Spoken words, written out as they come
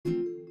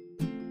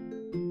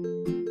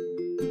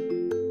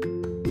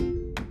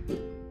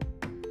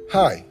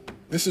Hi,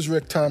 this is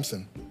Rick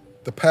Thompson,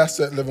 the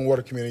pastor at Living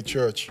Water Community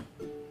Church.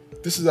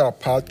 This is our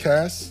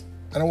podcast,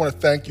 and I want to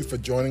thank you for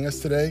joining us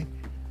today.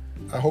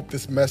 I hope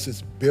this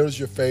message builds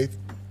your faith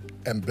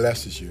and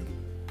blesses you.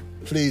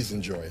 Please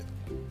enjoy it.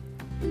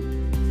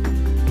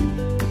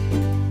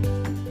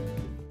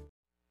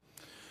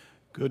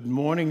 Good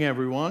morning,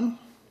 everyone.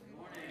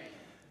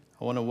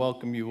 I want to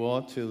welcome you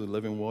all to the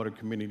Living Water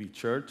Community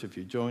Church. If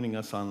you're joining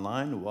us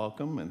online,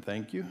 welcome and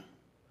thank you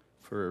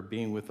for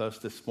being with us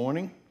this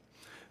morning.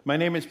 My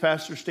name is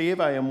Pastor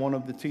Steve. I am one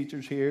of the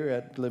teachers here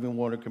at Living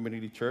Water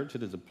Community Church.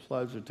 It is a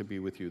pleasure to be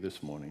with you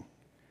this morning.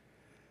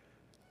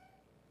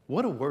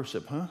 What a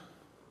worship, huh?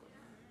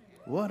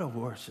 What a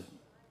worship.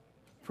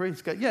 Praise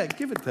God. Yeah,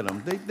 give it to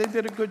them. They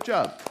did a good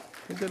job.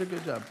 They did a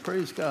good job.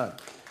 Praise God.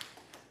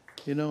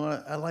 You know,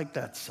 I like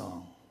that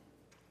song.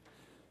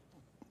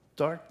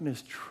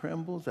 Darkness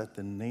trembles at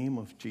the name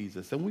of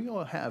Jesus. And we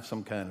all have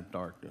some kind of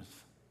darkness.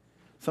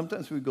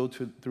 Sometimes we go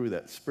through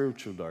that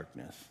spiritual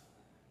darkness.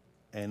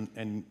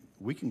 And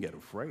we can get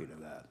afraid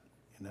of that,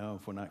 you know,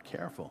 if we're not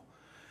careful.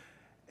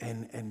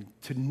 And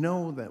to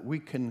know that we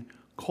can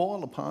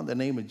call upon the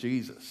name of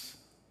Jesus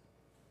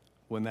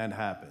when that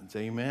happens.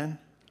 Amen?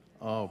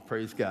 Oh,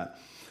 praise God.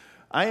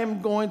 I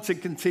am going to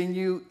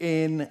continue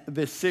in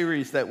this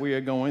series that we are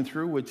going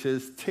through, which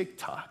is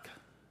TikTok.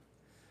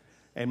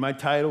 And my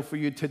title for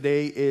you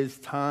today is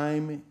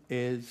Time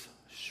is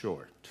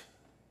Short.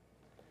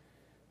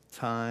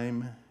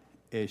 Time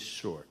is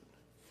short.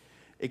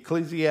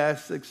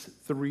 Ecclesiastes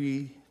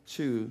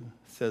 3:2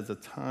 says, a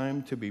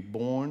time to be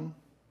born,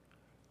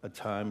 a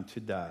time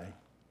to die,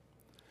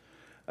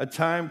 a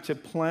time to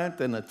plant,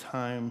 and a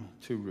time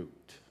to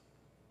root.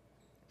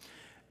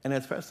 And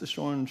as Pastor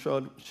Sean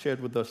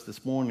shared with us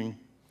this morning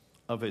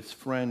of his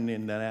friend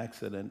in that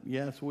accident,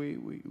 yes, we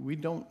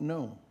don't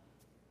know.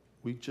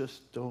 We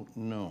just don't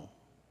know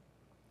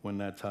when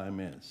that time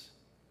is.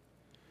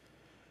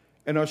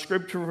 And our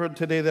scripture for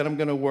today that I'm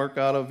going to work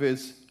out of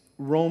is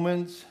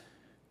Romans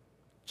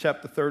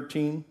chapter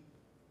 13,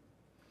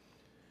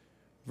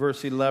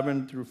 verse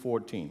 11 through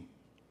 14.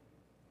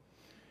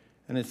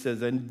 And it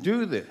says, and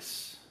do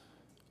this,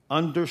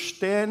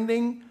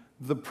 understanding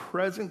the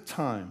present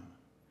time,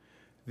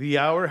 the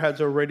hour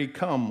has already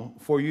come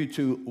for you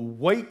to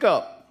wake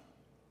up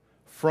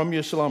from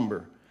your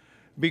slumber,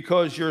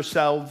 because your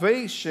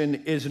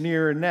salvation is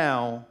nearer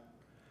now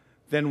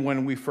than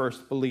when we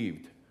first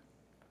believed.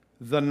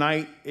 The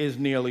night is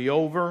nearly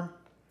over.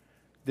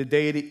 The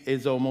day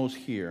is almost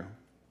here.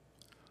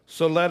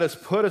 So let us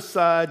put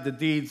aside the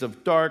deeds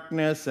of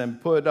darkness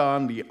and put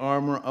on the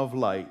armor of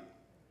light.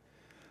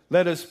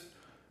 Let us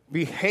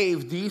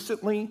behave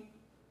decently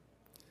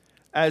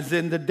as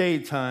in the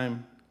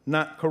daytime,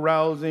 not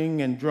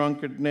carousing and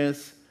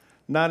drunkenness,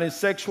 not in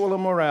sexual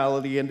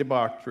immorality and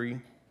debauchery,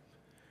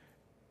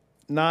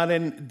 not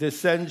in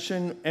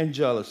dissension and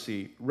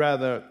jealousy.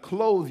 Rather,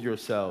 clothe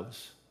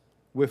yourselves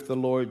with the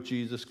Lord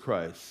Jesus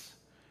Christ,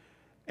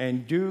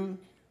 and do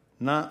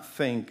not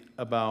think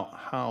about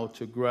how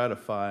to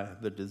gratify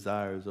the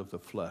desires of the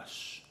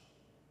flesh.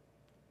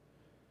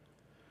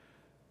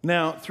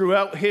 Now,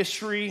 throughout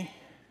history,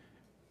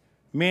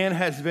 man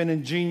has been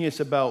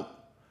ingenious about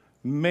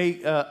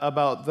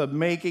the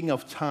making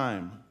of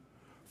time.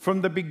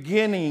 From the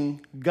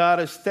beginning,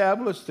 God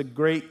established the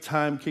great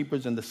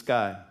timekeepers in the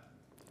sky.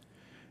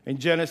 In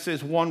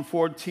Genesis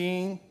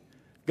 1:14,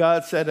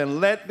 God said, and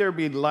let there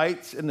be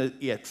lights in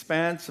the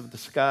expanse of the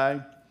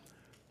sky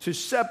to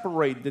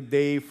separate the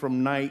day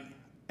from night,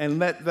 and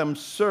let them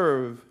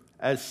serve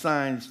as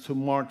signs to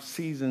mark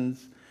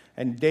seasons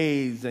and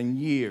days and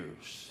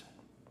years.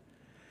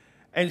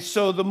 And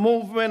so the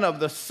movement of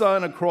the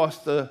sun across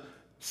the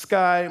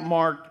sky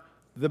marked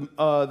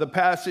the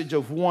passage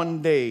of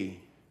one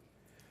day.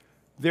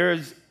 There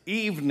is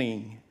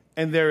evening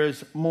and there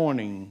is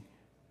morning,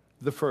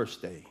 the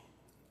first day.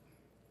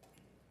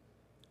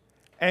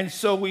 And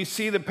so we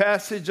see the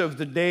passage of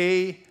the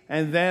day,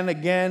 and then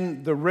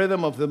again the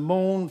rhythm of the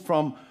moon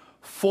from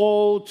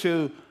full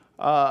to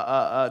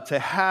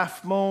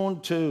half moon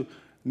to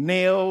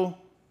nail.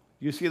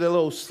 You see the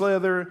little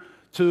slither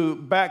to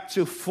back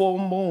to full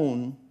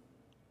moon.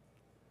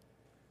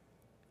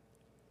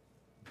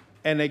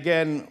 And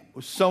again,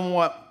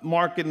 somewhat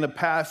marking the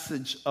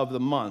passage of the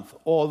month,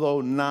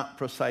 although not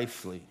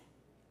precisely.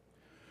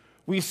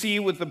 We see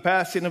with the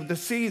passing of the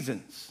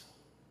seasons.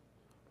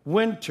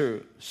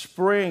 Winter,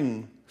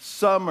 spring,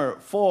 summer,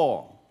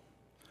 fall,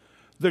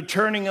 the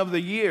turning of the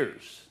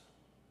years.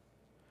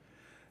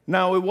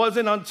 Now, it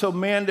wasn't until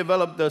man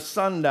developed the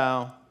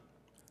sundial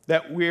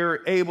that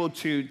we're able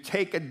to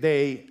take a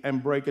day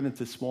and break it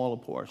into smaller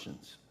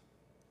portions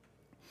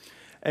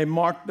and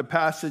mark the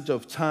passage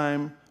of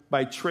time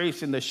by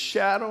tracing the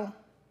shadow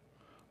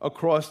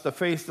across the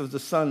face of the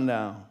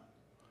sundial.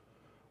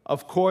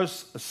 Of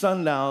course,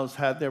 sundials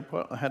had their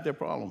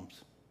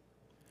problems.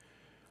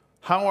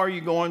 How are you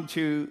going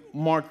to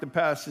mark the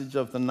passage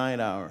of the night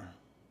hour?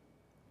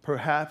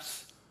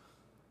 Perhaps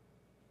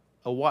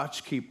a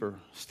watchkeeper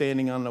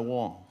standing on the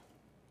wall,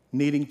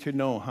 needing to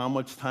know how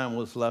much time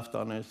was left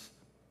on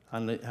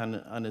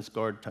on his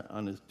guard,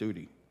 on his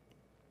duty.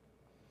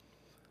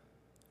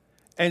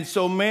 And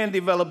so man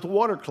developed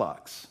water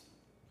clocks.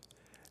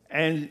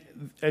 And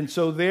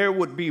so there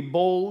would be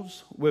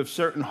bowls with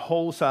certain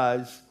hole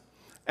size,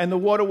 and the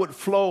water would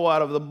flow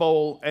out of the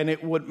bowl, and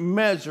it would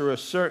measure a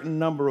certain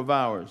number of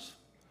hours.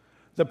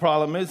 The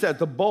problem is that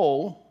the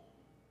bowl,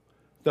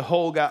 the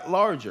hole got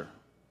larger,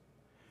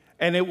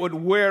 and it would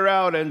wear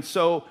out, and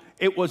so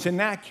it was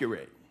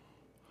inaccurate.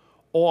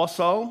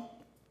 Also,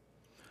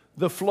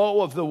 the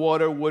flow of the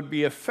water would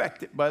be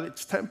affected by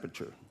its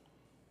temperature.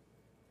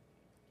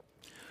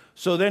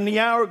 So then the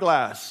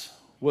hourglass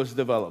was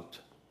developed.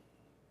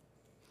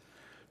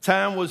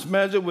 Time was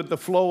measured with the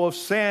flow of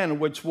sand,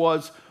 which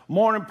was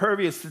more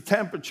impervious to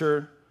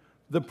temperature.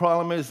 The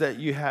problem is that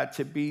you had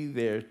to be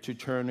there to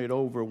turn it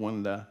over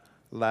when the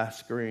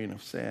last grain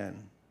of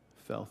sand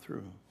fell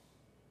through.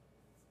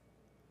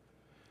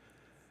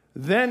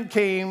 Then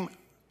came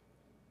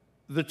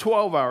the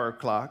 12-hour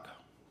clock,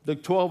 the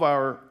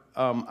 12-hour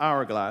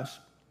hourglass,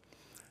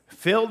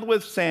 filled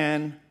with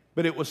sand,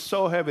 but it was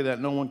so heavy that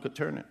no one could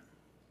turn it.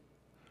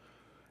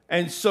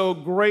 And so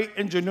great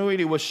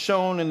ingenuity was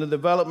shown in the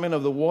development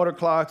of the water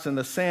clocks and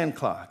the sand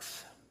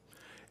clocks.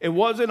 It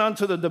wasn't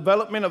until the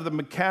development of the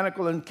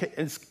mechanical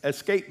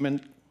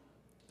escapement,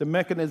 the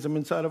mechanism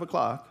inside of a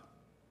clock,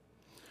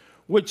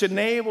 which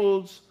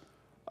enables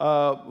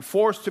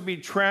force to be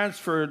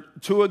transferred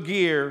to a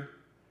gear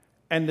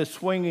and the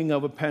swinging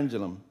of a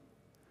pendulum,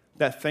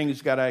 that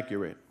things got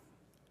accurate.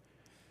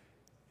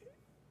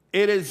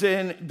 It is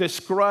in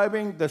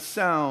describing the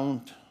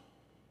sound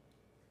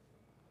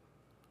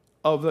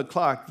of the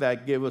clock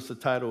that give us the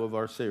title of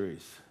our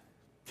series,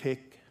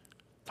 Tick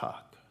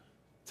Tock,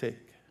 Tick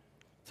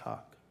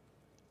Tock,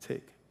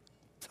 Tick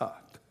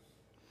Tock.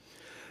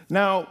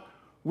 Now,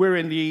 we're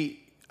in the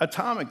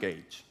atomic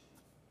age.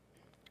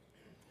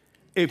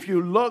 If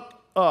you look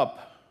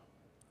up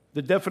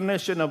the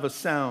definition of a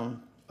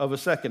sound of a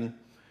second,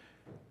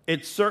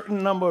 it's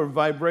certain number of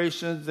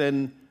vibrations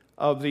and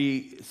of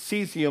the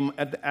cesium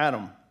at the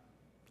atom.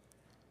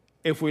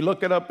 If we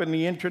look it up in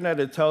the internet,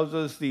 it tells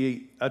us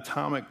the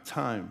atomic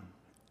time,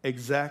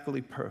 exactly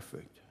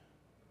perfect.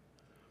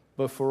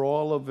 But for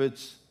all of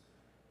its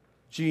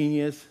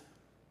genius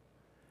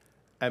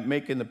at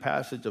making the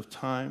passage of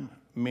time,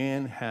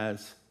 man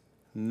has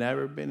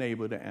never been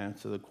able to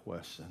answer the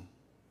question,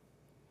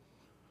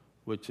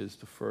 which is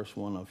the first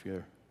one of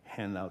your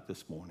handout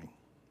this morning.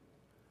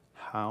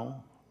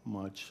 How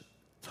much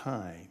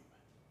time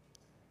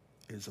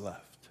is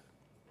left?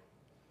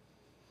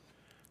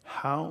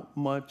 How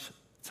much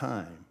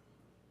time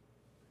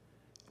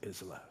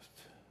is left?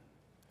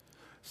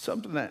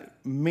 Something that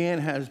man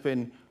has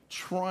been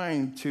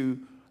trying to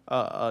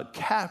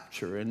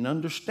capture and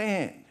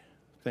understand.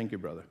 Thank you,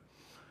 brother.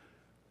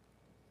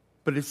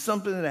 But it's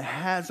something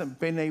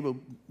that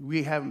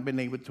we haven't been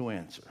able to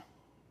answer.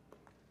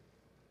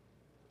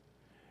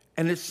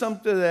 And it's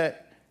something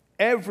that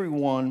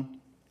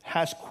everyone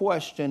has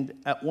questioned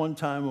at one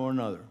time or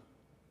another.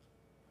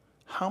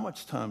 How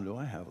much time do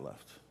I have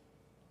left?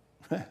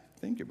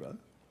 Thank you, brother.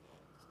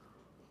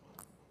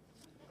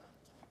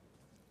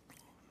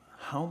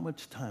 How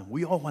much time?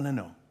 We all want to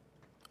know.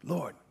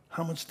 Lord,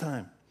 how much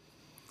time?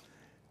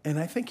 And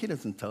I think he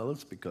doesn't tell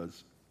us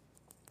because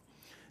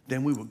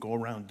then we would go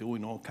around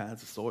doing all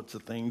kinds of sorts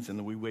of things, and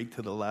then we wait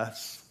till the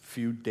last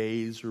few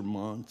days or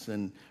months,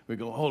 and we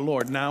go, oh,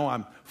 Lord, now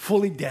I'm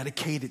fully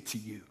dedicated to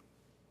you.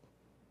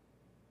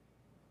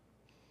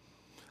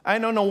 I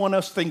know no one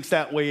else thinks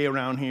that way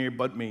around here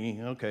but me.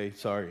 Okay,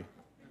 sorry.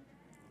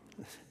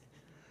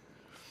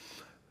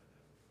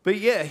 But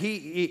yeah,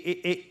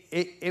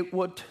 it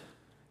would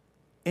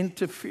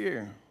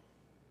interfere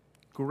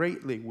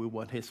greatly with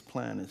what his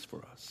plan is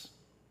for us.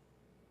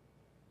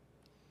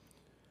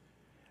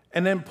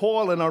 And then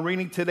Paul, in our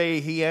reading today,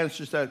 he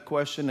answers that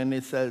question, and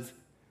it says,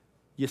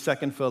 your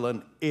second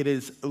fill-in, it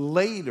is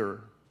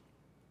later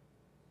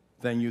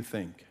than you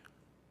think.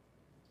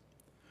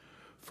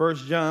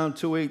 1 John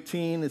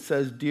 2:18, it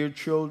says, dear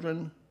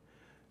children,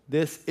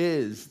 this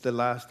is the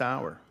last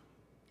hour.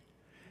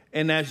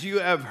 And as you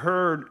have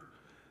heard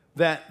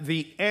that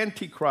the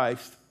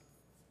Antichrist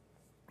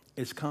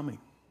is coming.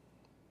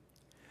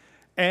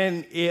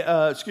 And,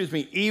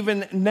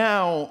 even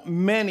now,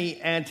 many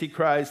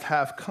Antichrists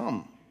have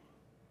come.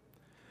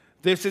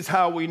 This is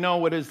how we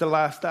know it is the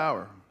last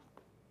hour.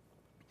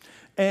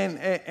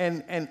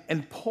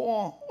 And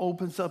Paul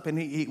opens up and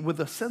he with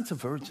a sense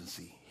of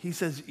urgency. He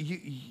says,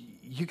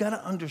 you got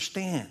to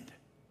understand.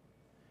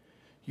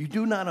 You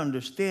do not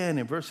understand.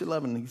 In verse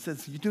 11, he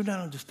says, you do not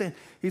understand.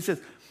 He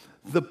says,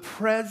 the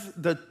present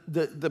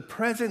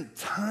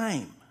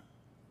time,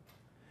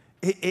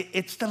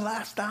 it's the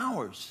last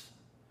hours.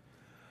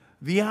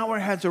 The hour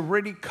has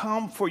already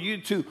come for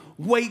you to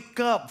wake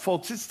up,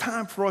 folks. It's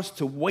time for us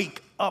to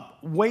wake up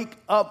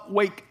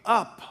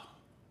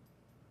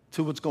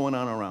to what's going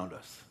on around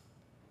us.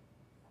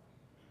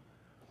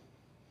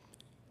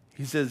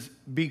 He says,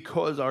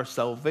 because our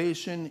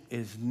salvation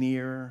is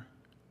nearer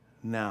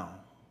now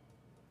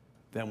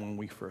than when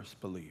we first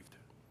believed.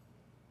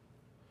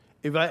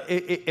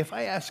 If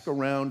I ask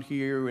around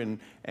here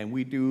and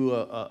we do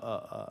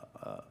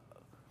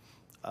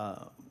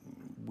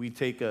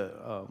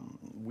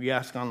we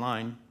ask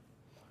online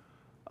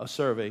a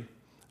survey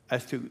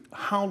as to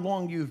how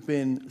long you've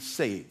been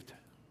saved.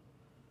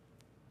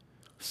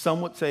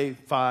 Some would say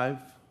 5,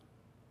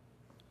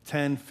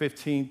 10,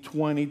 15,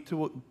 20,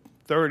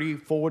 30,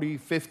 40,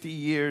 50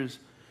 years.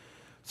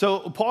 So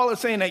Paul is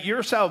saying that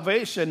your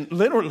salvation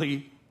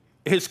literally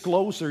is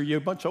closer,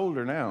 you're much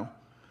older now,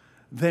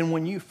 than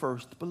when you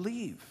first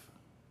believe.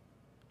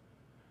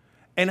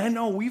 And I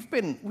know we've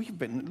been,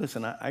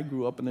 listen, I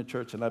grew up in the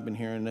church and I've been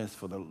hearing this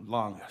for the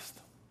longest.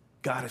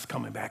 God is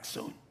coming back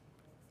soon.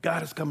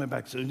 God is coming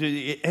back soon.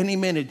 Any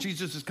minute,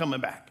 Jesus is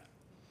coming back.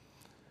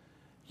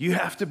 You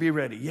have to be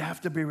ready. You have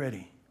to be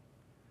ready.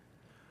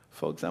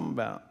 Folks, I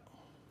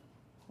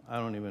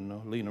don't even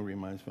know. Lena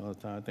reminds me all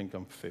the time. I think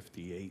I'm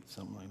 58,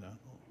 something like that.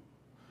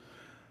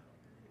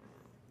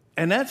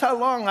 And that's how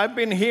long I've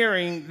been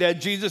hearing that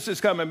Jesus is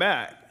coming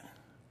back.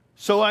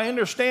 So I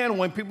understand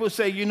when people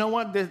say, you know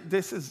what,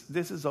 this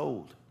is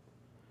old.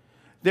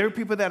 There are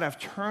people that have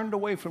turned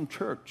away from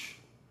church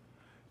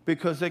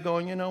because they're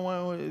going, you know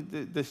what,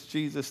 this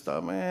Jesus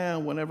stuff,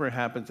 man, whenever it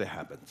happens, it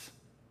happens.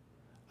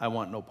 I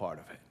want no part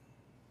of it.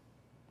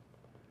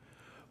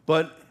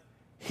 But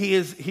he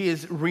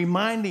is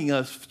reminding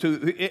us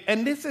to,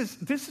 and this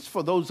is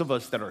for those of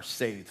us that are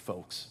saved,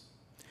 folks.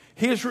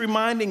 He is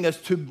reminding us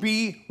to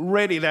be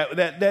ready,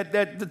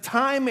 that the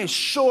time is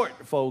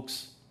short,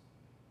 folks.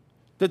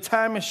 The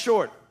time is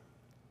short.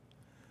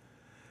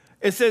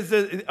 It says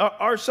that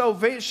our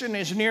salvation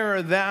is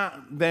nearer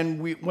than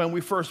when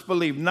we first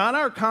believed. Not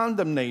our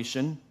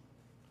condemnation,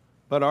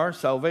 but our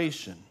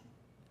salvation.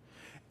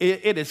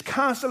 It is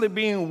constantly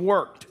being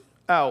worked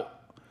out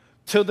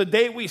till the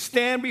day we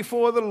stand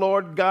before the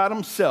Lord God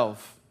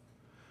himself.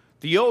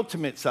 The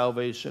ultimate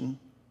salvation,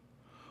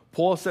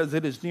 Paul says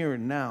it is nearer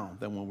now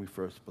than when we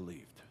first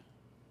believed.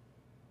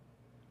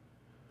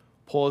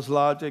 Paul's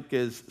logic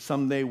is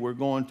someday we're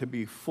going to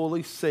be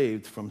fully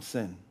saved from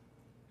sin.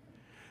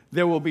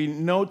 There will be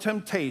no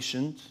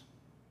temptations.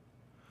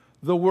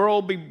 The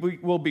world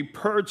will be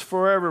purged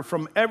forever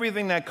from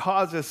everything that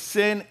causes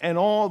sin and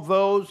all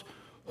those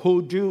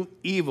who do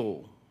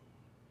evil.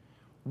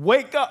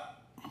 Wake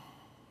up.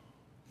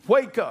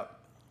 Wake up.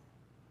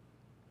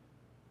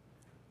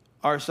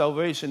 Our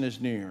salvation is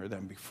nearer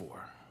than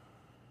before.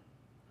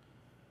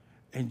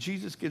 And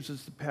Jesus gives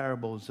us the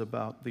parables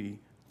about the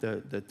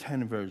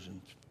 10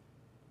 virgins.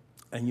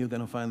 And you're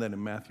going to find that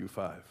in Matthew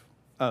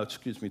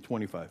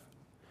 25.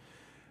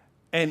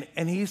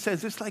 And he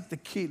says it's like the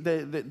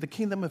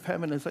kingdom of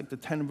heaven is like the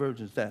 10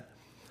 virgins that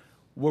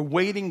were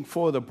waiting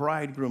for the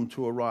bridegroom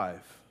to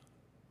arrive.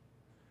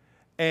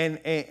 And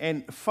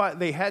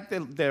they had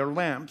their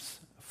lamps.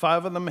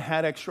 5 of them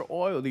had extra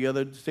oil. The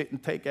others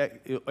didn't take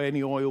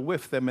any oil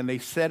with them. And they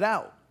set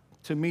out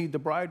to meet the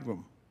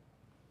bridegroom.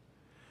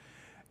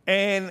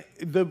 And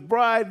the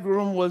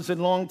bridegroom was a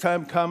long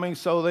time coming,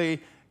 so they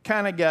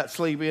kind of got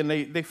sleepy and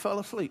they fell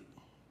asleep.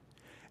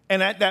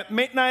 And at that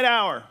midnight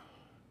hour,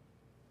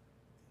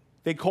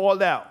 they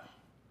called out,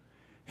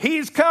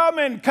 "He's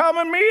coming, come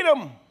and meet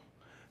him.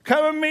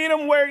 Come and meet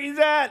him where he's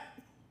at."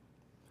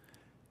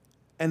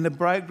 And the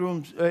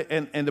bridegrooms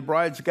and the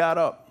brides got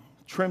up,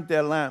 trimmed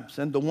their lamps,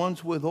 and the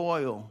ones with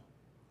oil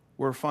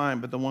were fine,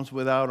 but the ones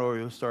without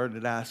oil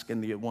started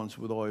asking the ones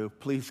with oil,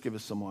 "Please give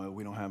us some oil,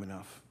 we don't have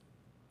enough."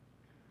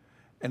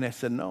 And they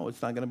said, "No,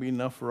 it's not going to be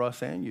enough for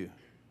us and you.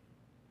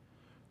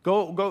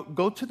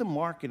 Go to the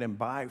market and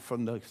buy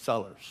from the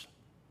sellers."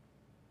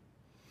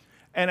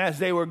 And as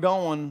they were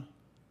going,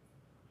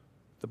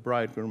 the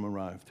bridegroom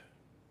arrived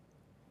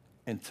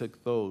and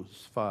took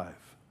those 5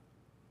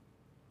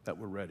 that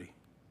were ready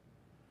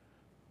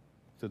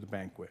to the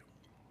banquet.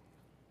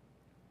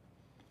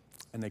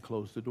 And they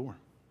closed the door.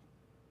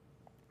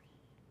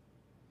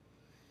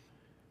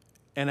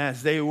 And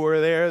as they were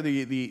there,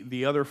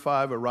 the other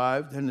 5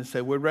 arrived and they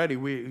said, "We're ready."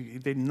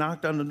 They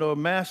knocked on the door,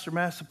 Master,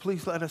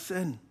 please let us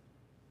in."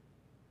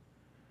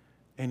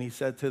 And he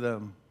said to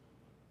them,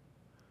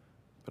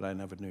 "But I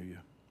never knew you.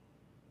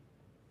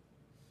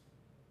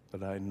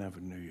 But I never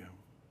knew you."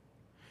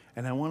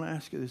 And I want to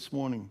ask you this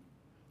morning,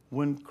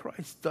 when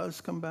Christ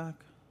does come back,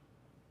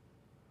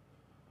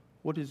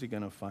 what is he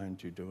going to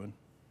find you doing?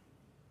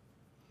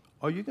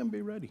 Are you going to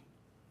be ready?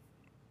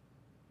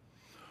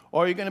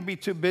 Or are you going to be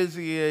too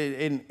busy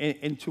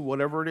into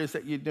whatever it is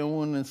that you're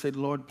doing and say,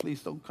 "Lord,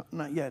 please don't come."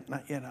 Not yet.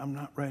 I'm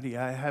not ready.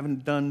 I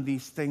haven't done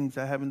these things.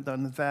 I haven't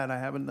done that. I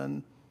haven't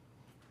done.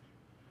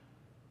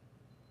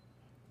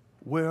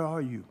 Where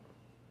are you?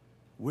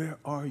 Where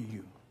are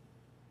you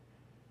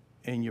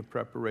in your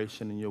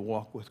preparation and your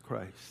walk with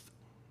Christ?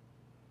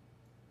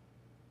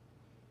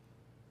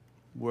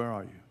 Where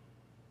are you?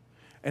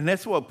 And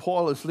that's what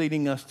Paul is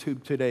leading us to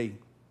today.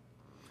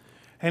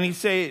 And he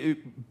say,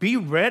 be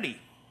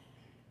ready.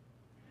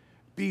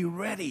 Be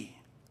ready.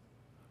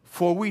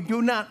 For we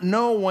do not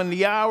know when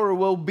the hour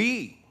will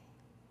be.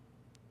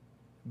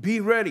 Be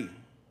ready.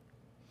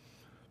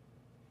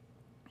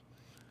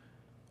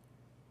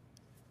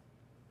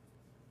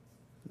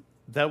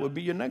 That would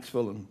be your next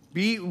villain.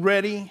 Be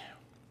ready,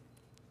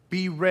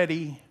 be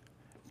ready,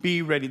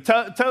 be ready.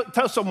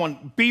 Tell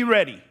someone, be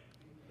ready.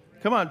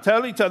 Come on,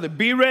 tell each other,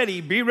 be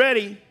ready, be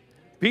ready,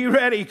 be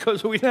ready,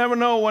 because we never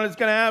know when it's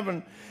going to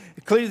happen.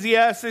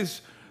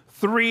 Ecclesiastes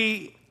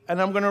 3,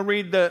 and I'm going to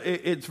read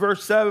it's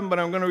verse 7, but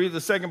I'm going to read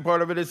the second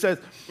part of it. It says,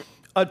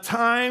 a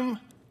time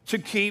to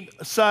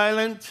keep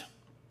silent,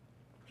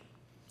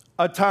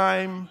 a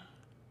time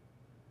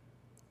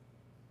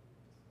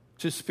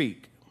to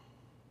speak.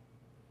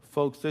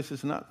 Folks, this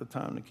is not the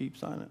time to keep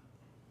silent.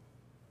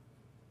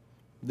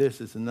 This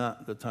is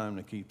not the time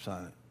to keep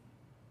silent.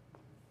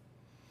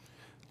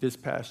 This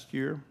past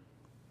year,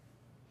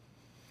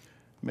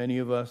 many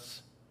of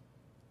us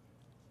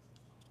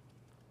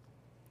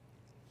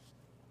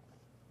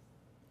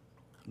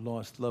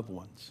lost loved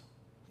ones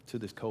to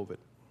this COVID,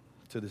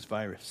 to this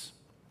virus.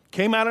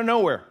 Came out of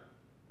nowhere.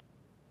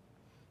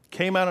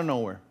 Came out of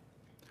nowhere.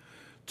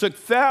 Took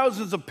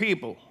thousands of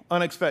people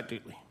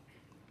unexpectedly.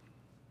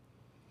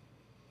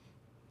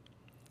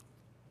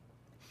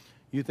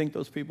 You think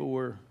those people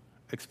were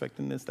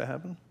expecting this to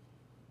happen?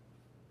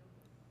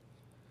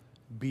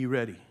 Be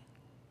ready.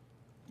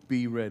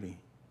 Be ready.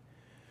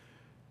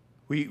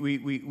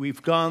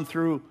 We've gone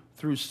through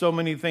so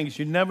many things.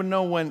 You never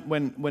know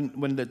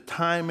when the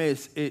time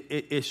is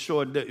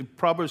short.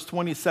 Proverbs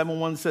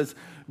 27:1 says,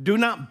 do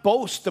not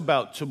boast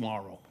about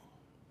tomorrow,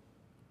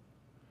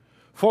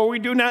 for we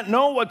do not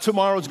know what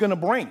tomorrow is going to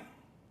bring.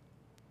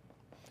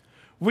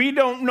 We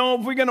don't know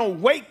if we're going to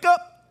wake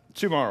up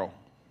tomorrow.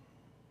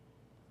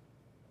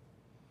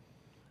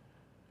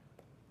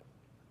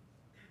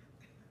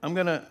 I'm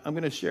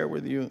gonna share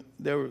with you,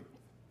 there were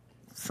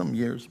some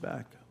years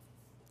back,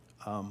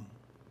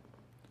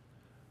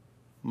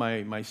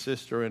 my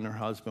sister and her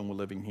husband were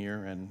living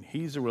here, and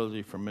he's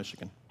originally from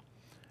Michigan.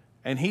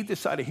 And he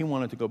decided he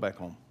wanted to go back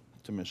home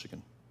to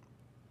Michigan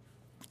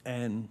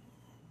and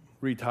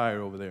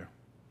retire over there,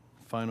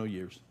 final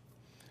years.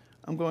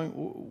 I'm going,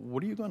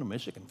 what are you going to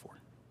Michigan for?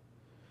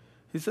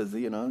 He says,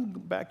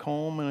 back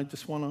home, and I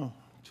just want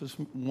to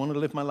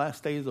live my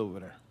last days over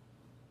there.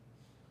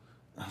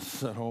 I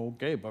said,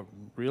 okay, but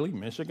really,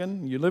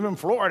 Michigan? You live in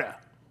Florida.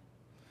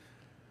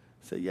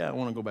 I said, yeah, I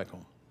want to go back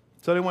home.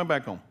 So they went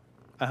back home.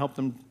 I helped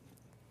them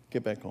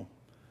get back home.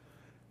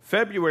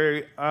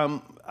 February,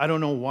 I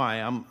don't know why.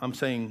 I'm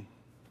saying,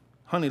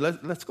 honey,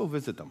 let's go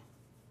visit them.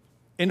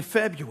 In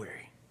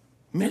February,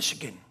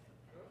 Michigan,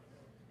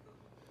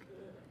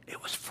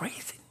 it was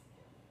freezing.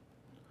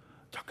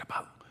 Talk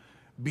about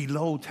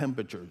below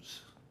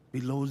temperatures,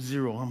 below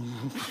zero.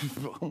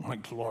 Oh my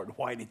Lord,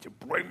 why did you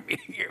bring me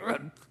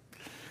here?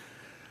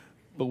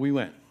 But we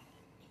went,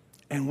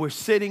 and we're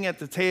sitting at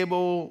the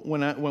table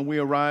when we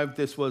arrived.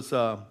 This was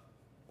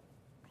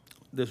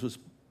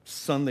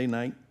Sunday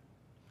night,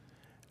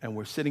 and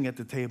we're sitting at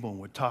the table and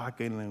we're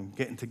talking and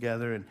getting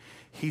together, and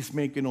he's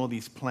making all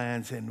these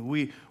plans,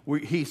 and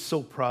he's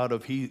so proud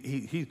of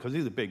because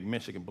he's a big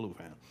Michigan Blue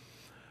fan,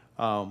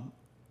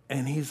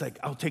 and he's like,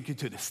 I'll take you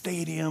to the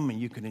stadium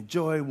and you can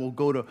enjoy. We'll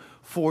go to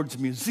Ford's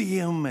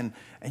Museum, and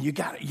you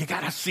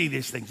gotta see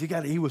these things.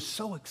 He was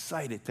so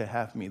excited to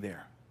have me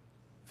there,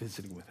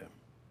 visiting with him.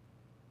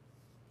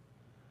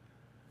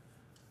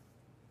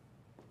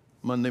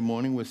 Monday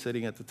morning, we're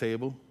sitting at the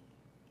table,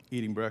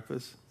 eating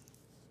breakfast,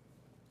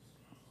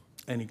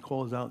 and he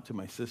calls out to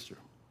my sister.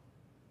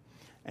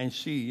 And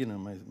she,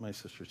 my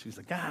sister, she's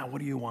like, what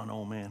do you want,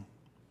 old man?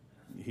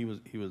 He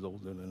was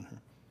older than her.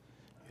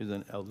 He was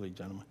an elderly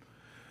gentleman.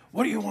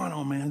 What do you want,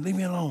 old man? Leave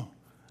me alone.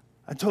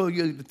 I told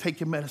you to take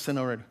your medicine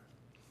already.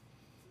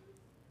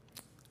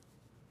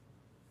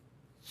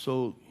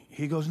 So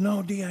he goes,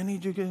 no, Dee, I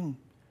need you to get.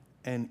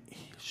 And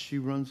she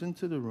runs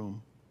into the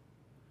room,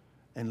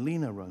 and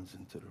Lena runs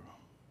into the room.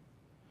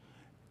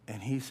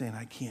 And he's saying,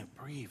 I can't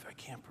breathe.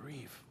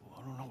 Well,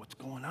 I don't know what's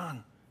going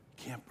on.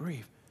 Can't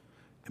breathe.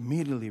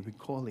 Immediately, we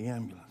call the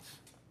ambulance.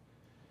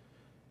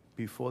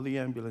 Before the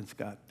ambulance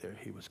got there,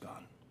 he was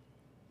gone.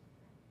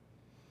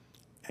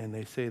 And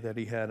they say that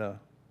he had a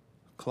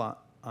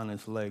clot on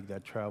his leg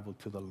that traveled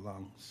to the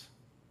lungs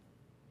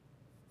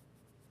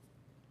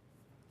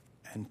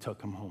and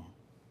took him home.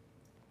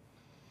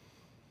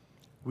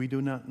 We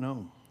do not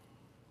know,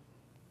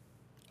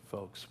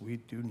 folks. We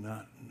do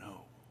not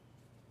know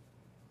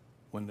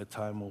when the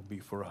time will be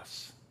for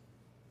us.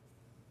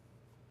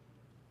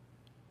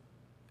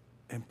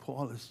 And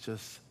Paul is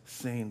just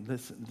saying,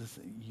 listen,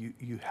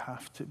 you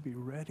have to be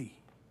ready.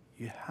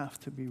 You have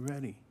to be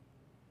ready.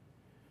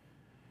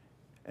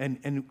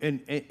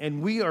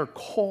 And we are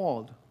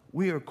called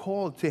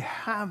to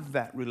have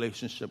that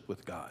relationship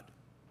with God.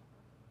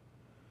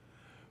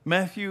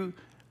 Matthew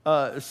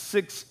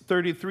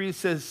 6:33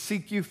 says,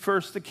 seek you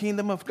first the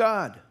kingdom of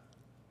God.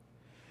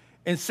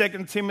 And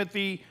 2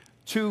 Timothy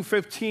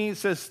 2:15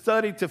 says,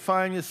 study to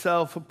find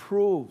yourself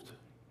approved.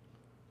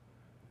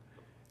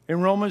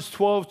 In Romans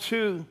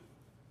 12:2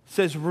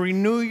 says,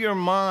 renew your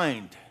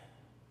mind.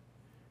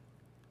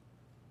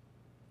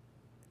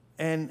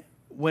 And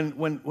when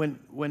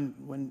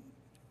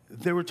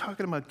they were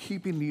talking about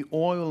keeping the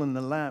oil in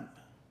the lamp,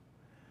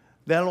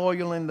 That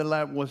oil in the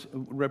lamp was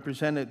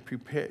represented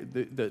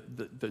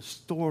the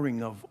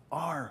storing of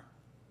our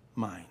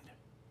mind,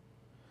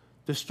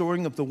 the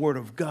storing of the Word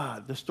of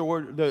God, the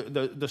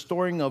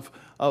storing of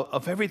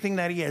everything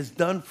that He has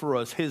done for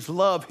us, His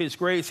love, His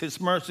grace, His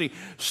mercy.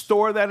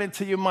 Store that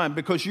into your mind,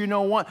 because you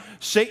know what?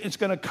 Satan's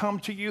going to come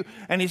to you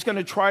and he's going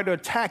to try to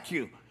attack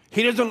you.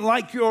 He doesn't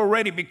like you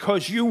already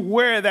because you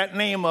wear that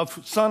name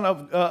of son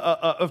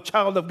of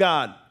child of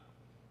God.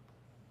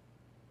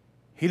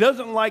 He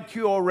doesn't like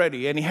you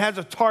already, and he has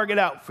a target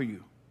out for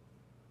you.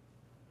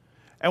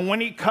 And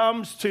when he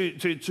comes to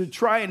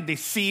try and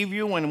deceive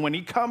you, and when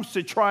he comes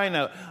to trying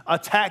to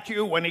attack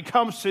you, when he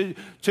comes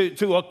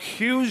to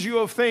accuse you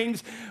of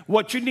things,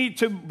 what you need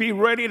to be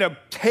ready to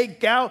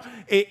take out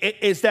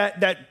is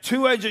that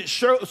two-edged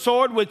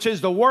sword, which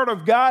is the Word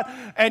of God,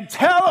 and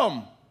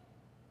tell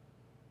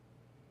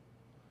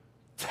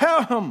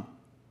him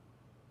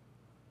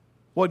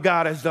what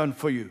God has done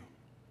for you.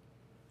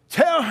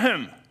 Tell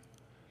him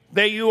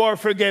that you are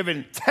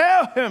forgiven.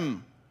 Tell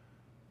him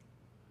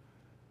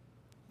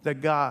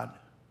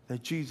that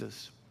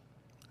Jesus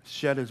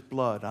shed his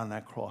blood on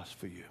that cross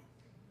for you.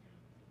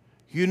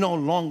 You no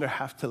longer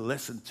have to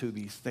listen to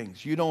these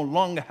things. You no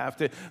longer have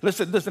to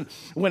listen.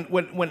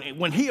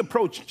 When he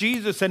approached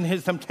Jesus and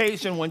his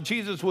temptation, when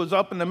Jesus was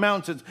up in the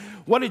mountains,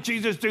 what did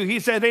Jesus do? He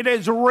said, "It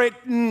is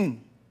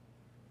written."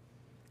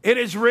 It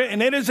is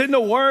written. It is in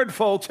the Word,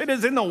 folks. It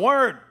is in the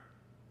Word.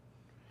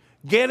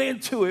 Get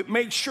into it.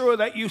 Make sure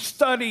that you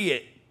study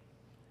it.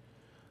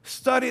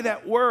 Study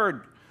that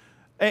Word.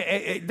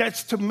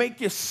 That's to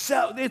make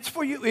yourself. It's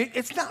for you.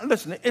 It's not,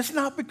 listen, it's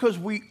not because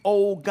we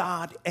owe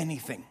God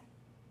anything.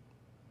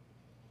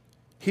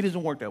 He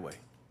doesn't work that way.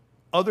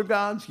 Other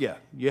gods, yeah,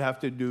 you have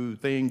to do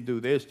things, do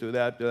this, do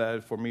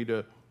that for me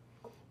to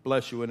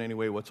bless you in any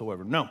way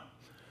whatsoever. No.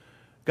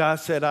 God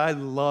said, I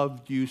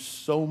loved you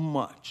so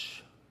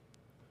much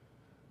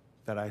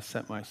that I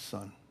sent my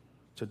Son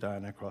to die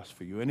on that cross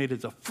for you. And it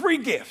is a free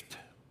gift.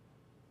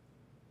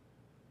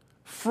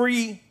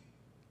 Free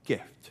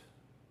gift.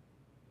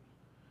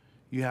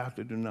 You have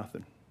to do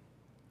nothing.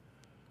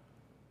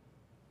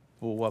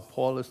 Well, what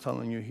Paul is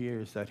telling you here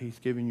is that he's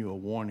giving you a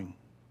warning.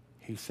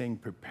 He's saying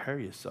prepare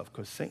yourself,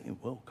 because Satan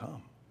will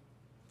come.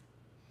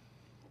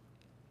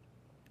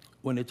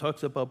 When it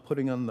talks about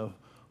putting on the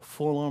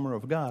full armor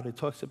of God, it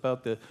talks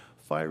about the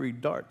fiery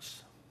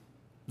darts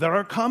that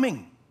are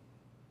coming.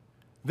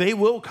 They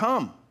will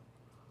come.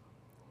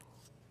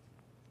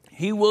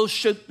 He will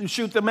shoot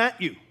them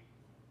at you.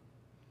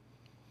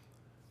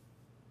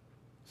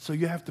 So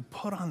you have to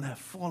put on that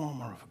full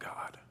armor of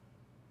God.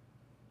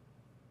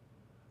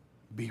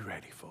 Be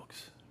ready,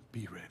 folks.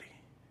 Be ready.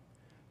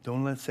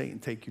 Don't let Satan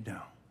take you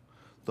down.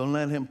 Don't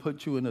let him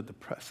put you in a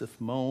depressive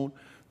mode.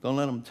 Don't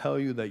let him tell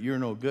you that you're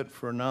no good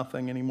for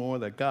nothing anymore,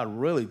 that God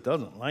really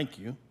doesn't like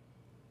you,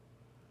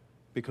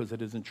 because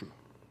it isn't true.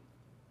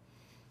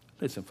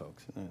 Listen,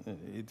 folks,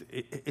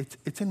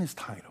 it's in his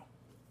title.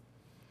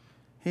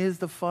 He is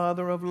the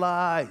father of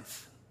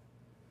lies.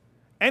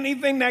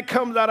 Anything that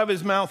comes out of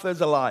his mouth is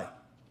a lie.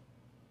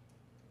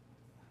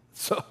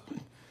 So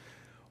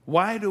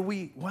why do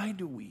we,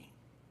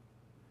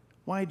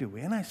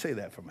 and I say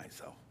that for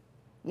myself,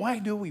 why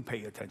do we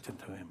pay attention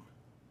to him?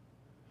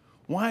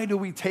 Why do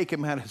we take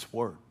him at his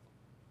word?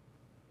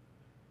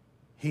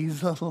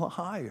 He's a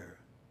liar.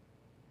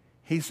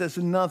 He says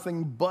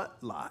nothing but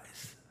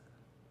lies.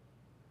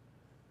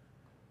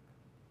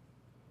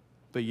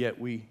 But yet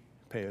we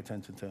pay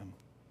attention to him.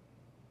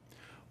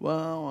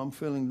 Well, I'm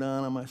feeling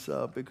down on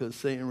myself because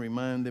Satan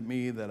reminded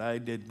me that I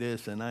did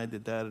this and I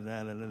did that and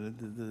that.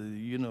 And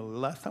you know, the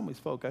last time we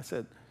spoke, I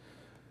said,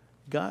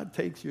 God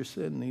takes your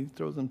sin and he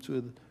throws them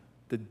to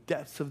the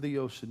depths of the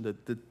ocean,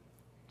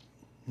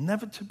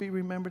 never to be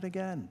remembered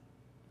again.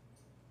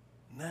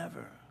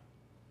 Never.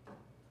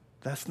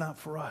 That's not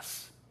for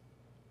us.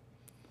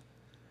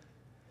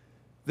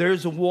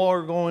 There's a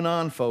war going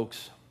on,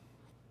 folks.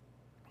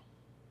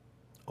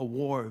 A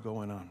war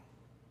going on.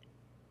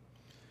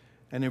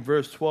 And in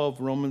verse 12,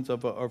 Romans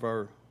of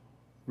our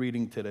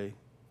reading today,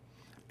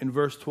 in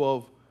verse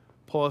 12,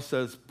 Paul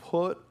says,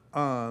 put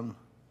on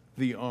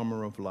the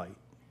armor of light.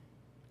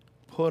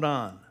 Put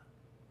on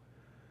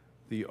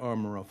the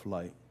armor of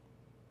light.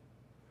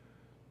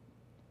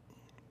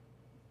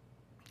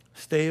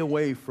 Stay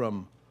away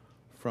from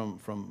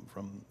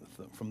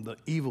the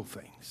evil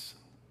things.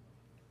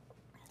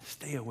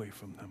 Stay away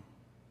from them.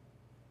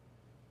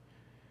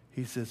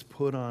 He says,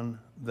 put on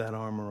that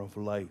armor of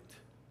light.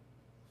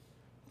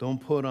 Don't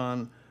put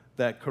on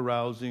that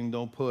carousing.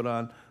 Don't put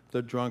on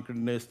the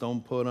drunkenness.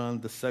 Don't put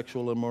on the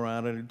sexual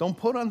immorality. Don't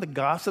put on the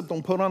gossip.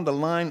 Don't put on the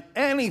lying.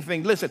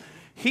 Anything. Listen,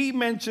 he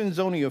mentions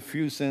only a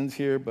few sins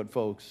here, but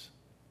folks,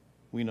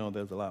 we know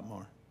there's a lot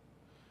more.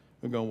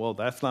 We're going, well,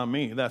 that's not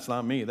me. That's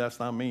not me. That's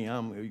not me.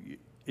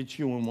 It's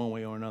you in one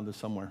way or another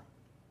somewhere,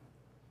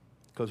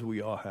 because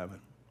we all have it.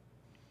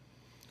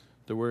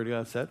 The Word of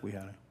God said we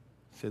had it.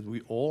 It says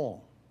we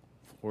all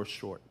fall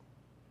short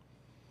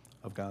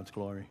of God's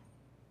glory.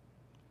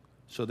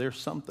 So there's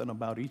something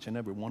about each and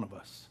every one of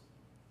us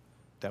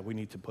that we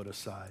need to put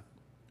aside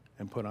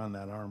and put on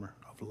that armor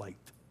of light.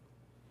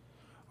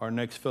 Our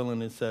next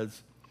fill-in, it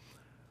says,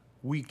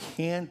 we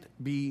can't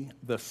be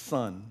the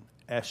sun,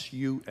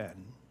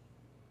 S-U-N,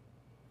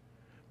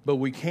 but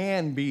we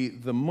can be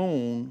the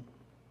moon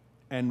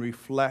and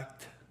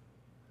reflect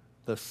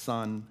the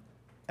sun,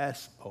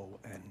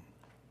 S-O-N.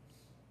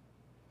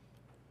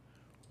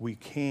 We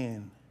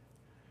can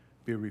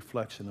be a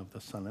reflection of the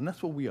sun. And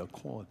that's what we are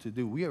called to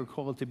do. We are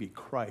called to be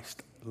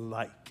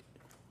Christ-like.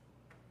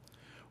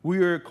 We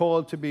are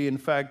called to be, in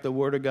fact, the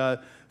Word of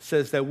God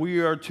says that we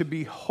are to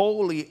be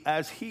holy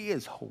as He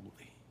is holy.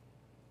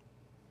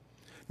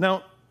 Now,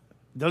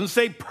 it doesn't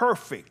say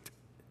perfect.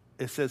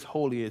 It says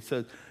holy. It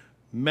says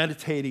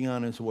meditating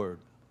on His Word,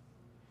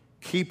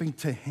 keeping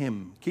to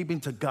Him, keeping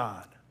to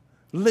God,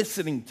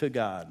 listening to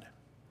God,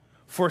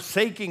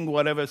 forsaking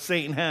whatever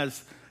Satan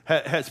has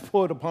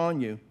put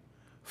upon you,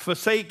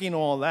 forsaking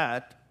all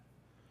that,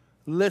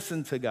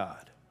 listen to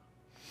God.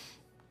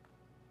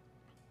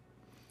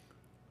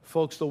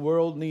 Folks, the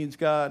world needs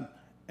God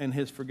and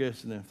His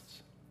forgiveness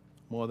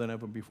more than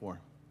ever before.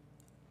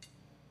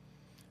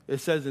 It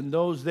says in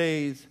those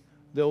days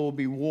there will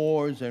be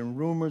wars and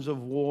rumors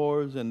of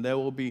wars, and there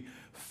will be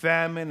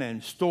famine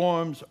and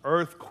storms,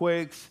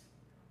 earthquakes.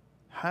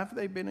 Have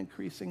they been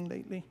increasing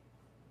lately?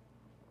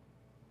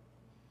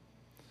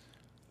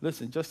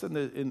 Listen, just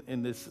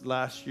in this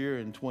last year,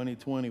 in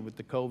 2020, with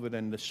the COVID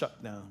and the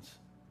shutdowns,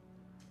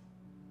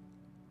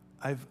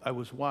 I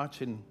was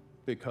watching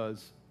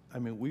because, I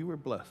mean, we were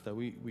blessed that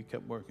we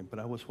kept working, but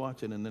I was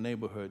watching in the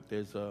neighborhood,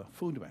 there's a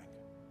food bank.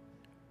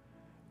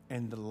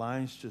 And the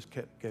lines just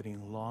kept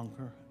getting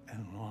longer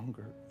and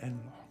longer and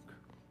longer.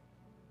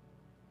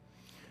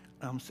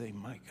 I'm saying,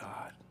 my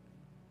God,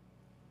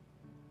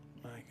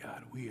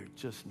 we are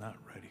just not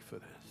ready for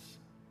this.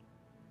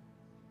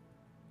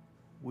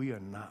 We are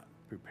not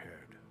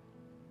prepared.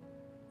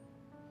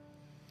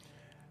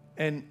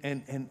 And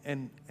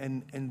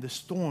the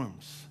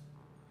storms,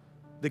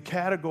 the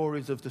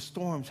categories of the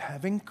storms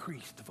have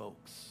increased,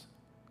 folks.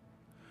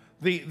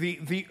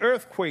 The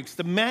earthquakes,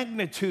 the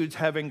magnitudes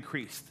have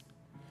increased.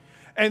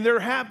 And they're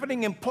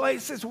happening in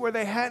places where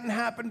they hadn't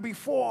happened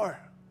before.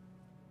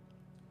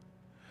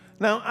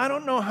 Now, I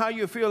don't know how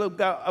you feel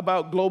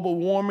about global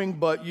warming,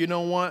 but you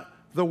know what?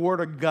 The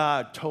Word of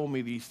God told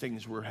me these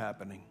things were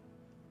happening.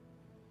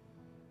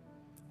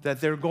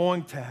 That they're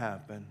going to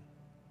happen.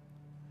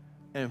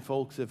 And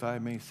folks, if I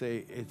may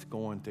say, it's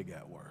going to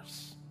get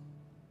worse.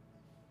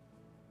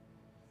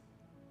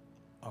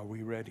 Are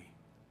we ready?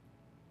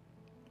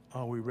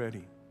 Are we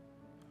ready?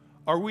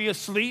 Are we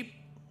asleep?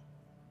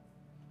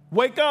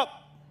 Wake up,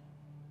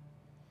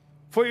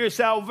 for your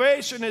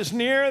salvation is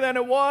nearer than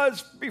it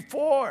was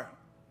before.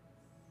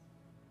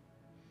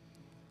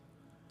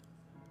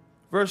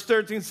 Verse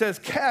 13 says,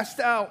 cast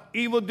out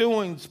evil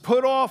doings.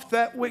 Put off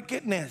that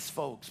wickedness,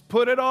 folks.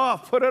 Put it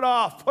off, put it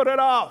off, put it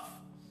off.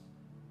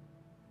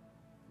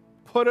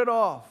 Put it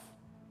off.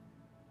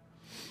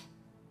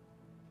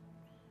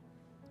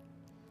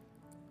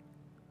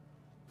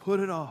 Put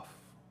it off.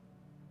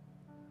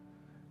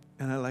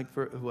 And I like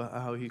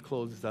how he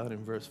closes out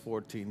in verse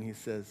 14. He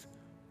says,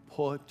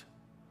 put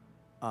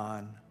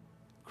on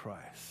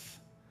Christ.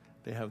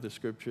 They have the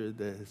scripture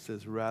that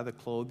says, rather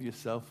clothe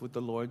yourself with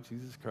the Lord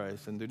Jesus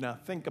Christ and do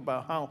not think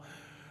about how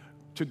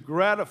to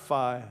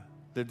gratify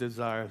the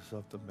desires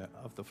of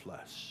the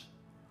flesh.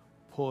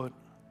 Put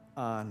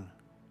on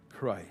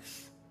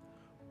Christ.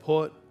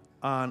 Put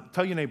on,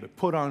 tell your neighbor,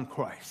 put on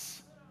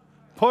Christ.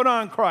 Put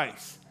on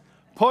Christ.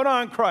 Put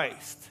on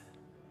Christ.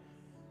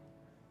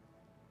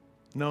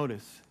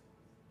 Notice,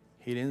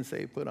 he didn't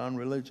say put on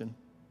religion.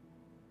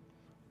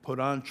 Put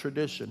on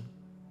tradition.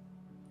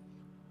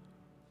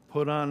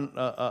 Put on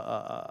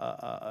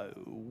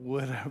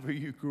whatever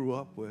you grew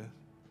up with.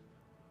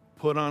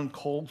 Put on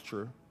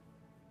culture.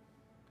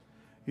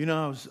 You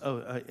know,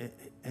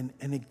 and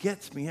it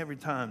gets me every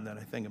time that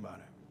I think about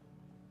it.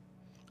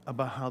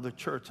 About how the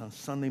church on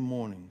Sunday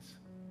mornings,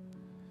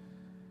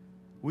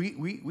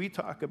 we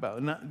talk about,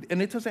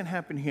 and it doesn't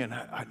happen here, and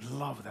I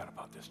love that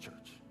about this church.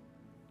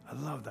 I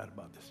love that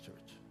about this church.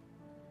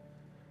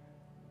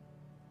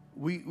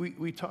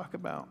 We talk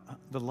about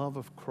the love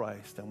of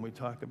Christ, and we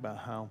talk about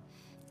how,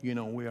 you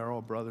know, we are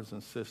all brothers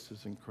and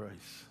sisters in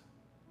Christ.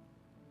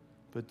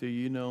 But do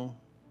you know,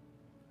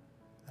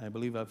 I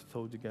believe I've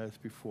told you guys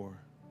before,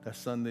 that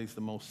Sunday's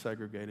the most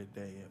segregated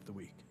day of the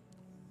week.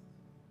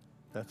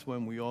 That's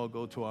when we all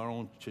go to our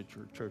own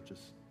churches.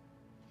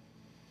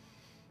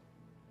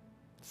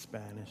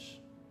 Spanish,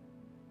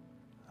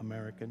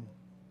 American,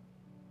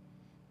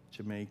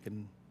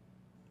 Jamaican.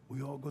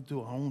 We all go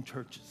to our own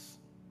churches.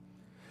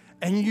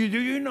 And do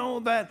you know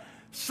that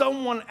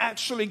someone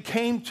actually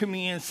came to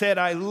me and said,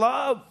 I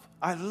love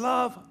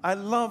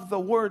the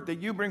word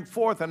that you bring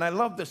forth, and I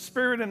love the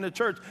spirit in the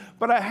church,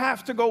 but I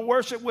have to go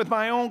worship with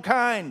my own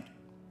kind.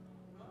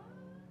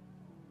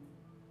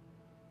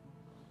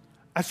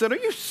 I said, are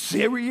you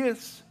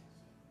serious?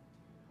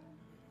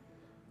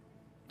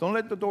 Don't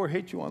let the door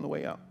hit you on the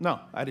way out.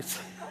 No, I didn't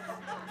say.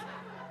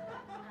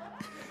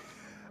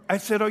 I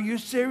said, are you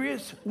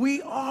serious?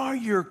 We are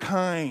your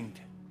kind.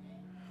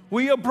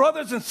 We are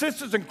brothers and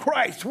sisters in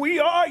Christ. We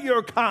are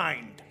your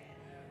kind.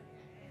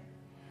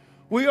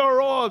 We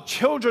are all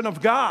children of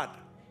God.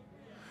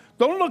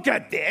 Don't look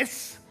at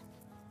this.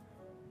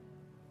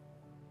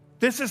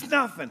 This is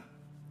nothing.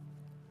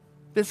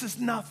 This is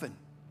nothing.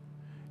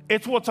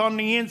 It's what's on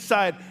the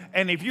inside.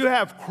 And if you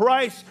have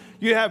Christ,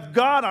 you have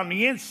God on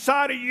the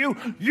inside of you,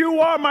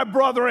 you are my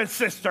brother and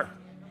sister.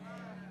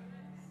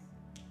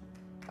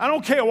 I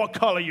don't care what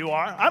color you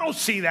are. I don't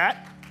see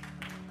that.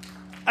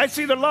 I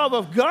see the love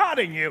of God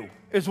in you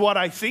is what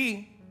I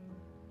see.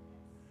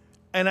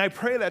 And I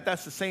pray that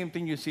that's the same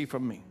thing you see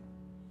from me.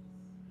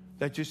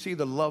 That you see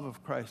the love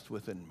of Christ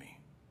within me.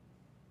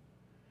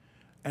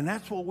 And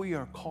that's what we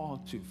are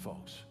called to,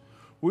 folks.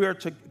 We are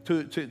to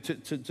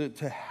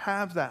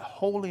have that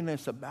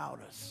holiness about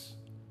us,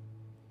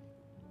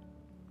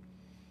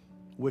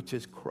 which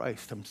is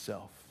Christ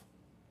himself,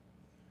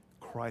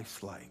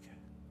 Christ-like.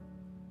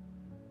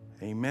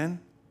 Amen?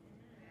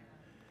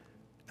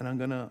 And I'm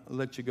going to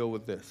let you go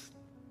with this.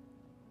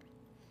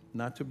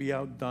 Not to be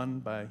outdone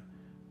by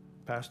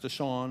Pastor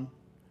Sean,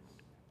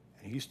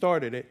 and he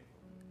started it,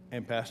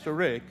 and Pastor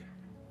Rick.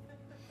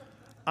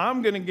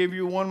 I'm going to give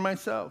you one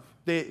myself.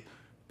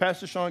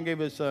 Pastor Sean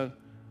gave us an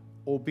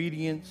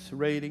obedience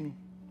rating.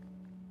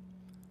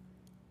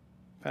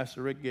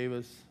 Pastor Rick gave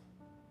us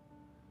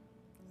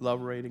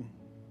love rating.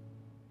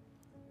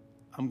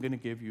 I'm going to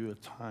give you a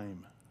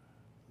time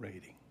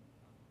rating.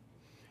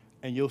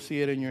 And you'll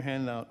see it in your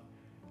handout.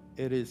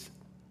 It is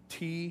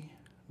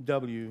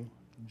TWGD.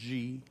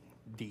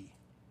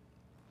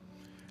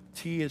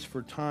 T is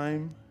for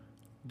time,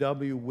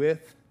 W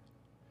with,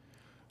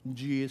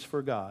 G is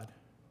for God,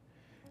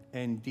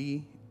 and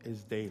D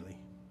is daily.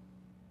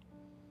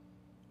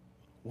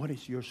 What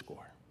is your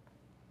score?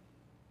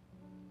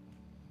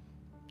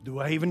 Do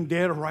I even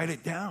dare to write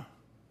it down?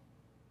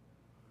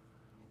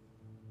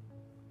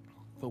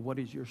 But what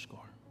is your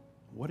score?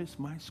 What is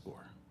my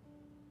score?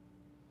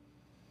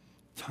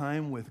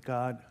 Time with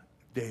God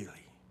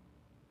daily.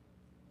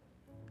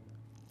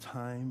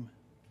 Time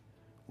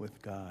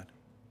with God.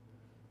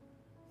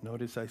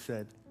 Notice I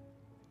said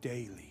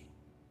daily,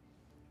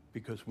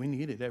 because we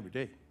need it every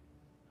day.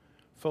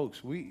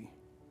 Folks, we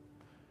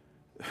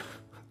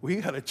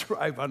got to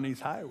drive on these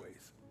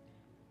highways.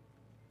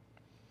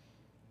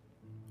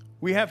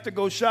 We have to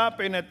go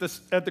shopping at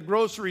the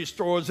grocery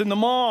stores, in the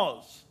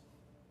malls.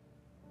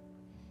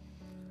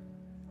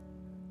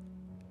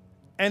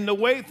 And the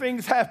way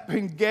things have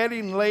been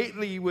getting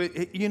lately,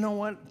 you know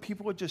what?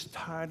 People are just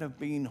tired of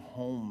being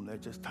home. They're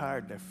just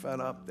tired. They're fed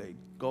up. They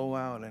go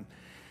out and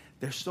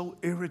they're so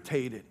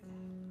irritated.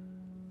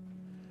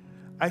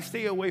 I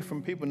stay away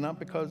from people not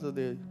because of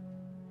the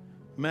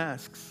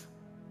masks,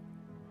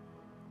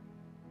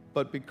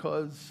 but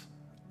because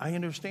I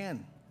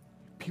understand.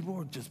 People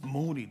are just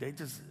moody. They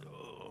just,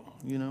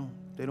 they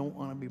don't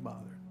want to be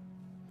bothered.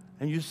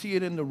 And you see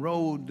it in the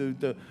road.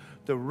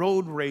 The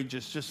road rage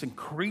is just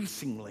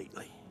increasing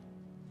lately.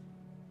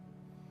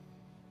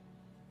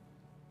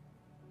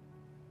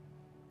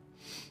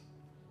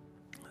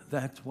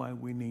 That's why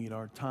we need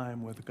our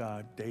time with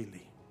God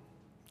daily.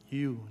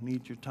 You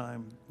need your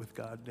time with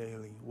God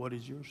daily. What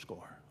is your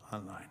score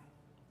online?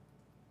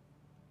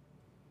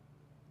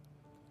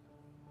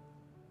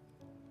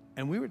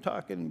 And we were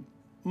talking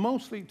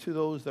mostly to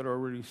those that are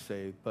already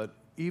saved, but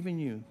even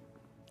you,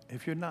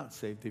 if you're not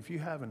saved, if you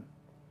haven't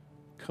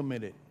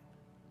committed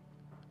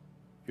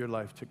your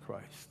life to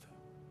Christ,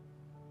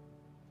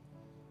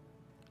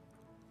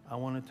 I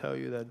want to tell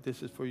you that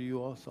this is for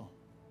you also.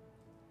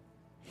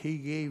 He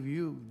gave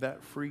you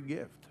that free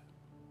gift.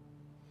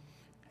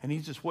 And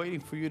he's just waiting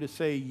for you to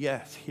say,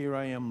 yes, here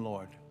I am,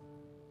 Lord.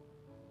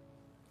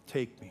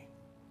 Take me.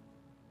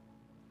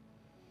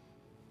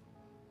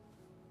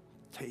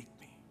 Take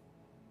me.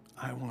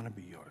 I want to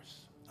be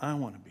yours. I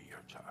want to be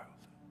your child.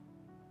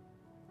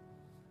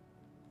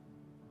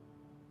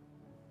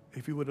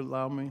 If you would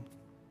allow me,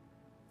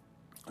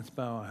 let's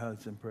bow our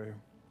heads in prayer.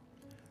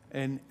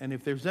 And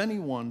if there's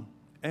anyone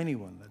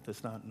that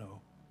does not know,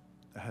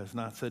 that has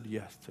not said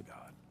yes to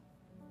God,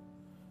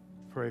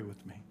 pray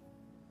with me.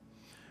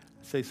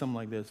 Say something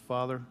like this: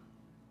 Father,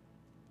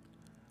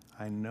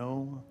 I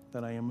know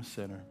that I am a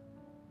sinner,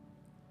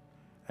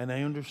 and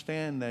I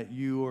understand that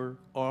you are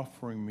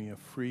offering me a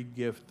free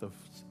gift of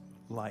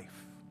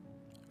life,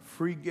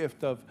 free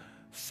gift of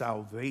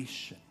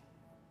salvation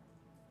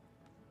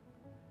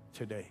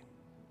today.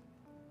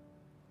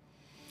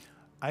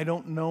 I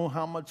don't know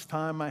how much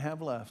time I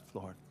have left,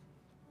 Lord,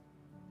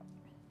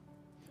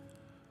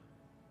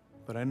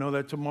 but I know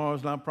that tomorrow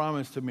is not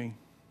promised to me.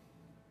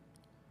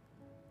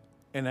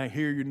 And I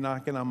hear you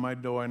knocking on my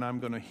door, and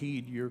I'm going to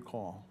heed your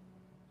call.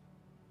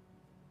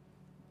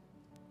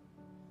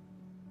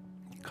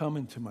 Come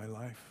into my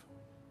life.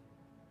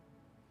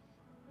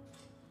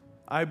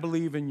 I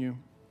believe in you.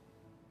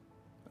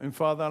 And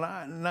Father,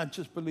 I not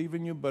just believe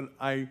in you, but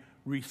I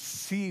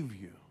receive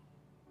you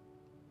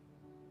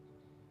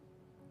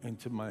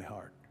into my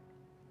heart.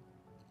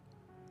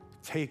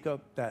 Take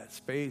up that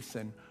space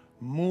and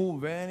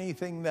move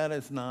anything that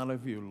is not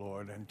of you,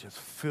 Lord, and just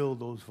fill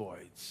those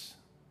voids.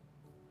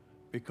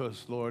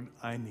 because, Lord,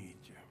 I need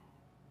you.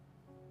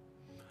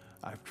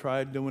 I've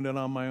tried doing it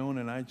on my own,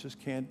 and I just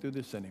can't do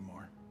this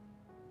anymore.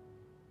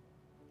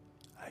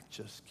 I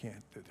just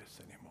can't do this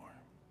anymore.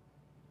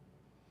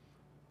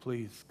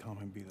 Please come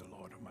and be the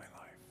Lord of my life.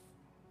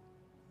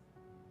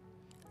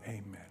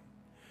 Amen.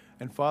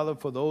 And Father,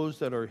 for those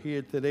that are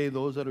here today,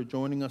 those that are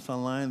joining us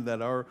online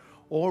that are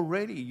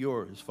already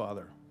yours,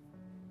 Father,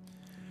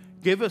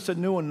 give us a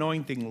new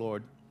anointing,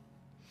 Lord.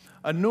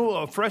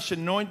 A fresh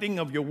anointing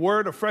of your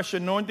word, a fresh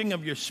anointing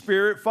of your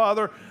spirit,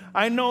 Father.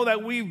 I know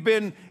that we've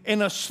been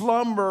in a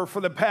slumber for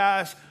the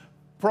past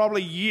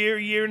probably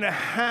year and a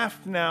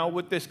half now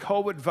with this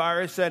COVID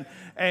virus,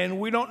 and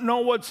we don't know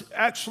what's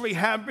actually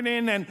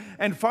happening.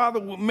 And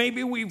Father,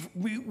 maybe we've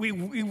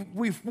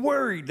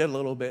worried a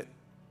little bit.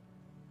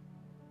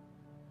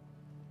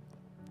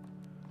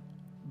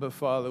 But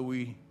Father,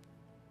 we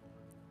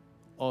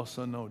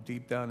also know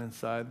deep down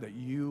inside that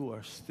you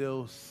are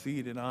still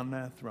seated on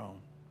that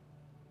throne.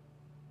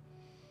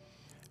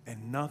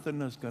 And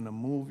nothing is going to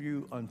move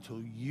you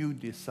until you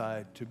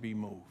decide to be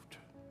moved.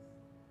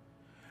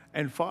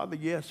 And Father,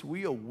 yes,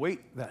 we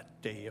await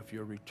that day of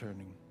your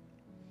returning,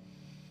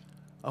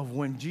 of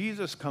when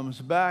Jesus comes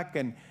back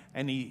and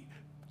he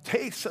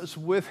takes us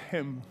with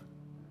him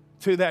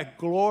to that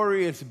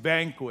glorious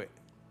banquet.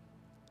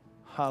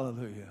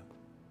 Hallelujah.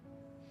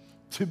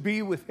 To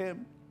be with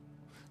him,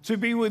 to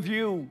be with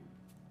you.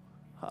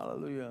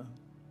 Hallelujah.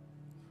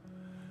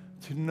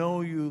 To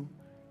know you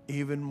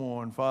even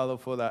more. And Father,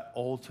 for that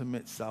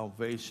ultimate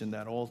salvation,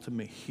 that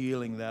ultimate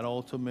healing, that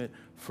ultimate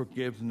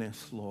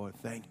forgiveness, Lord,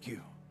 thank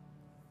you.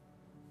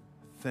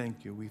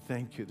 Thank you. We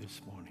thank you this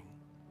morning.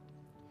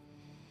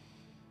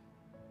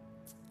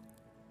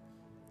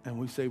 And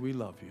we say we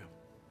love you.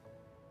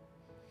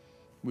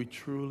 We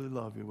truly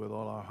love you with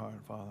all our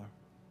heart, Father.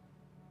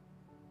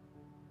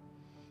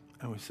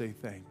 And we say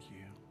thank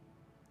you.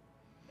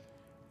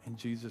 In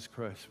Jesus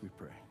Christ we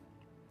pray.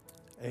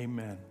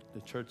 Amen.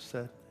 The church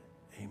said,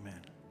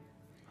 amen.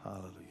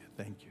 Hallelujah.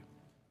 Thank you.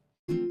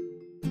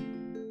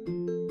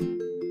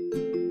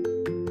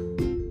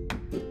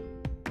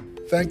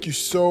 Thank you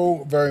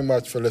so very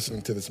much for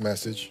listening to this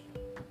message.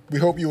 We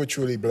hope you were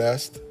truly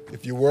blessed.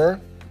 If you were,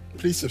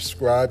 please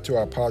subscribe to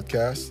our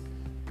podcast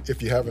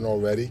if you haven't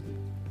already,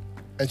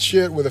 and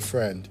share it with a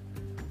friend.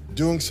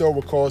 Doing so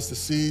will cause the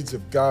seeds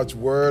of God's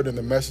word and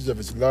the message of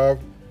his love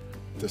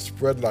to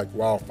spread like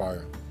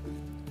wildfire.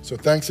 So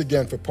thanks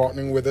again for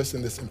partnering with us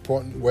in this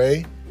important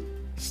way.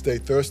 Stay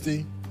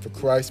thirsty for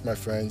Christ, my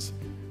friends,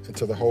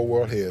 until the whole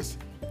world hears.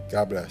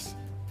 God bless.